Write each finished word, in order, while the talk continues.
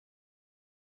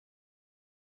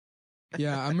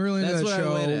Yeah, I'm really into That's that what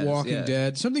I went show, as, Walking yeah.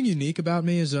 Dead. Something unique about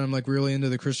me is that I'm like really into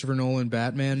the Christopher Nolan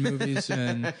Batman movies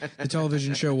and the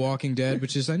television show Walking Dead,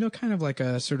 which is I know kind of like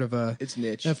a sort of it's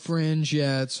niche, a fringe.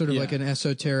 Yeah, it's sort of like an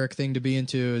esoteric thing to be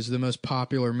into. Is the most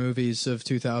popular movies of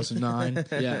 2009.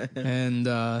 Yeah.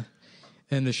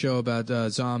 And the show about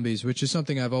zombies, which is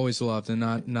something I've always loved, and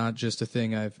not just a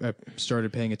thing I've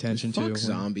started paying attention to. Fuck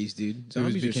zombies, dude.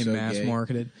 Zombies Zombies became are so mass gay.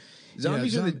 marketed.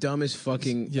 Zombies are the dumbest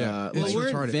fucking. Yeah. Well, It's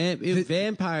retarded.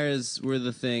 vampires were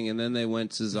the thing, and then they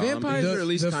went to zombies. Vampires are at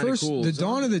least kind of cool. The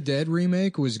Dawn of the Dead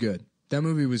remake was good. That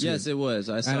movie was Yes, good. it was.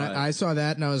 I saw it. I saw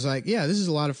that and I was like, yeah, this is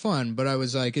a lot of fun. But I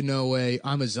was like, in no way,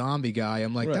 I'm a zombie guy.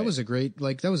 I'm like, that was a great,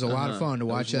 like, that was a lot of fun to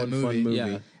watch that one fun movie.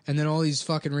 Yeah. And then all these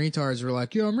fucking retards were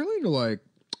like, yo, I'm really into like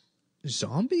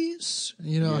zombies.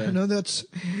 You know, I know that's,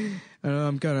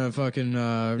 I'm kind of fucking,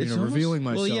 revealing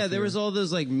myself. Well, yeah, there here. was all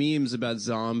those like memes about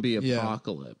zombie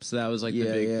apocalypse. That was like the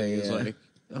big thing. It's like,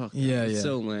 oh, God, it's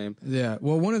so lame. Yeah.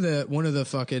 Well, one of the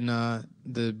fucking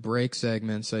the break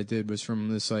segments I did was from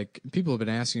this, like, people have been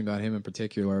asking about him in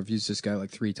particular. I've used this guy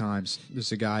like 3 times.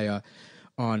 There's a guy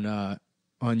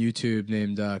on YouTube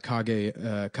named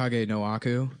Kage no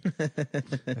Aku.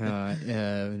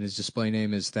 And his display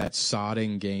name is That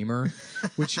Sodding Gamer,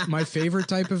 which my favorite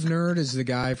type of nerd is the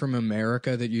guy from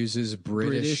America that uses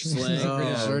British slang.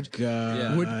 Oh,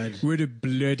 God. What a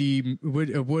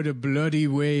bloody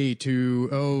way to,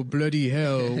 oh, bloody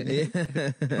hell.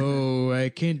 Oh, I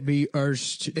can't be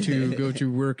arsed to go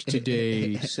to work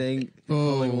today. Saying,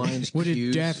 Oh, lines what a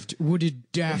cues. daft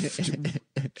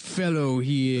fellow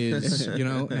he is, you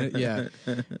know? Yeah.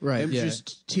 Right, I'm yeah.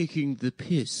 just taking the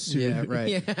piss. Yeah,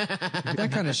 right. That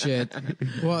kind of shit.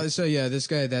 Well, so yeah, this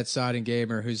guy, That Sodding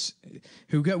Gamer, who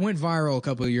went viral a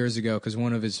couple of years ago because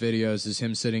one of his videos is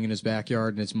him sitting in his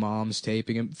backyard and his mom's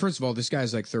taping him. First of all, this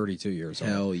guy's like 32 years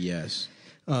old. Hell yes.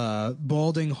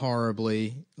 Balding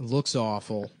horribly, looks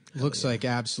awful. Looks like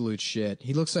absolute shit.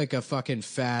 He looks like a fucking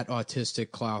fat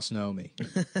autistic Klaus Nomi.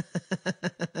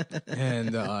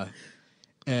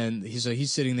 And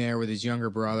he's sitting there with his younger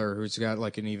brother who's got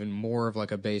like an even more of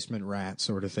like a basement rat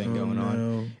sort of thing going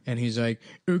on. And he's like,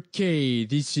 okay,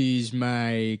 this is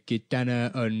my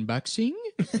katana unboxing.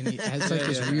 And he has like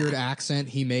this weird accent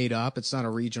he made up. It's not a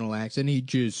regional accent. He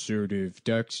just sort of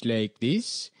talks like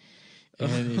this.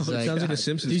 And he's like, sounds like a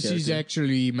Simpsons this is character.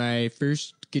 actually my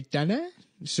first katana.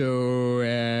 So,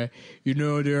 there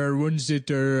are ones that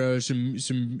are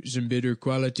some better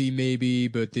quality maybe,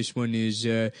 but this one is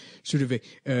sort of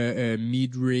a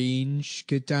mid-range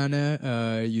katana.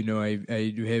 I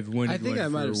have one I think I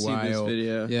might have seen this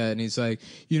video. Yeah, and he's like,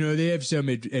 they have some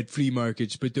at flea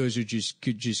markets, but those are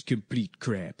just complete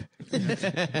crap. It's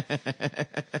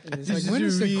like, when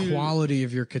is the quality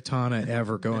of your katana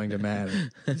ever going to matter?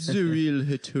 It's a real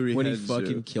Hattori When he Hanzo.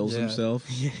 fucking kills himself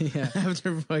Yeah.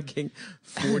 after fucking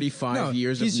 45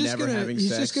 years of never having sex.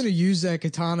 He's just going to use that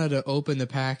katana to open the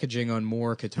packaging on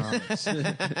more katanas.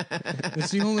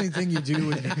 That's the only thing you do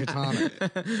with your katana.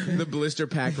 The blister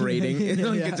pack rating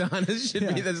on katanas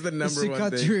should be that's the number one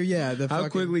cut thing. through, How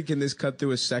quickly can this cut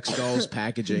through a sex doll's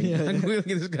packaging? How quickly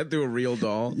can this cut through a real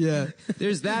doll? Yeah.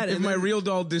 There's that. If And my then, real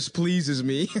doll displeases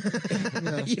me,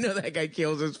 that guy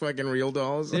kills his fucking real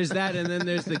dolls. there's that, and then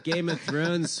there's the Game of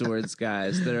Thrones swords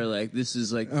guys that are like, this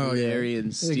is like Valyrian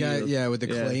The steel. guy, with the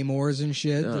claymores and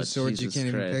shit, Oh, the swords Jesus you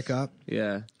can't even Christ. pick up.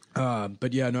 Yeah.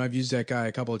 But yeah, no, I've used that guy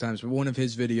a couple of times. But one of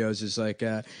his videos is like,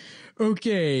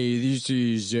 okay, this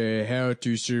is how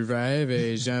to survive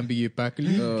a zombie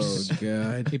apocalypse. Oh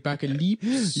god!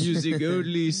 Apocalypse. Using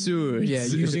only swords. Yeah,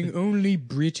 using only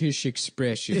British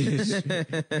expressions.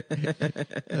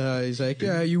 He's like,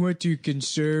 you want to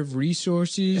conserve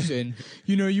resources, and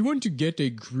you want to get a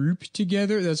group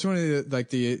together. That's one of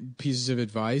the pieces of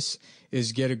advice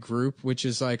is get a group, which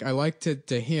is like I like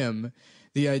to him.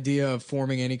 The idea of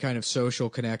forming any kind of social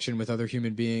connection with other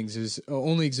human beings is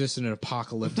only exists in an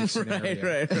apocalyptic scenario.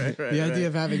 Right. The idea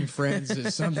of having friends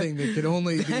is something that could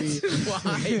only be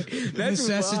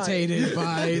necessitated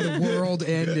by the world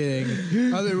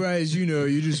ending. Otherwise,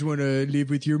 you just want to live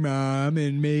with your mom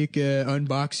and make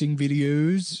unboxing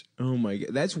videos. Oh my god!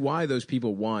 That's why those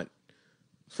people want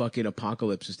fucking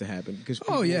apocalypses to happen because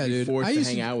people will be forced to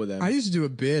hang out with them. I used to do a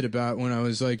bit about when I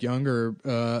was like younger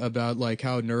about like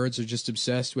how nerds are just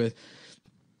obsessed with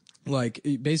like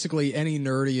basically any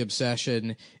nerdy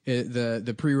obsession.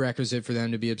 The prerequisite for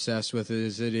them to be obsessed with it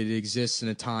is that it exists in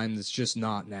a time that's just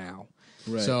not now.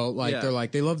 Right. So like they're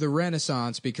like they love the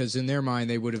Renaissance because in their mind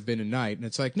they would have been a knight, and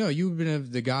it's like no, you've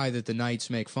been the guy that the knights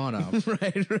make fun of.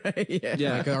 right,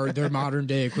 yeah. Like their modern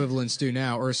day equivalents do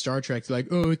now, or Star Trek, like,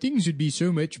 oh, things would be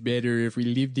so much better if we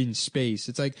lived in space.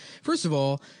 It's like, first of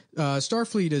all,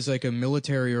 Starfleet is like a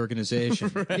military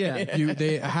organization. Yeah,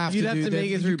 they have You'd to. have to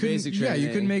make it through basic training. Yeah,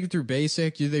 you couldn't make it through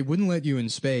basic. They wouldn't let you in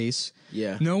space.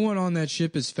 Yeah. No one on that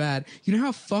ship is fat. You know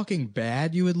how fucking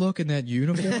bad you would look in that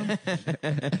uniform?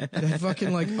 That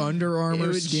fucking like Under Armour it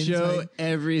would skin show tight.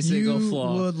 every single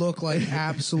flaw. You would look like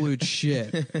absolute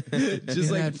shit. Just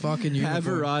like that fucking uniform.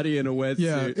 Pavarotti in a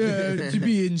wetsuit. Yeah, to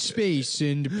be in space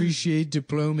and appreciate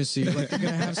diplomacy. Like you're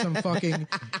gonna have some fucking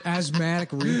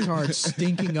asthmatic retard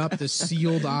stinking up the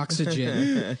sealed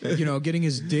oxygen. You know, getting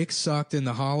his dick sucked in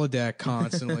the holodeck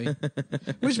constantly.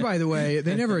 Which, by the way,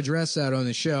 they never address that on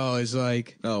the show. Is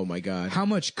like, oh my god, how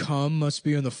much cum must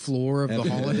be on the floor of the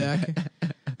holodeck,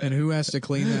 and who has to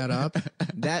clean that up?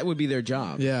 That would be their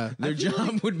job. Yeah, their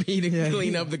job would be to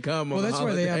clean up the cum. Well, that's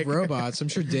why they have robots. I'm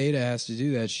sure Data has to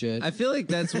do that shit. I feel like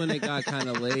that's when it got kind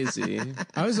of lazy.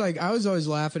 I was always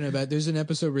laughing about. There's an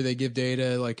episode where they give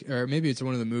Data like, or maybe it's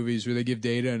one of the movies where they give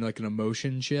Data and like an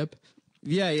emotion chip.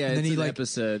 Yeah, and then it's an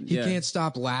episode. He can't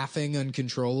stop laughing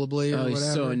uncontrollably. Or he's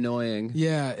whatever. so annoying.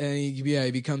 Yeah, and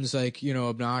he becomes like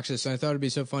obnoxious. And I thought it'd be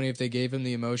so funny if they gave him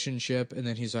the emotion chip, and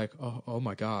then he's like, oh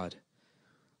my god,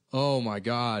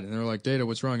 and they're like, Data,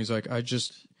 what's wrong? He's like, I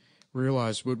just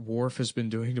realized what Worf has been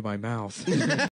doing to my mouth.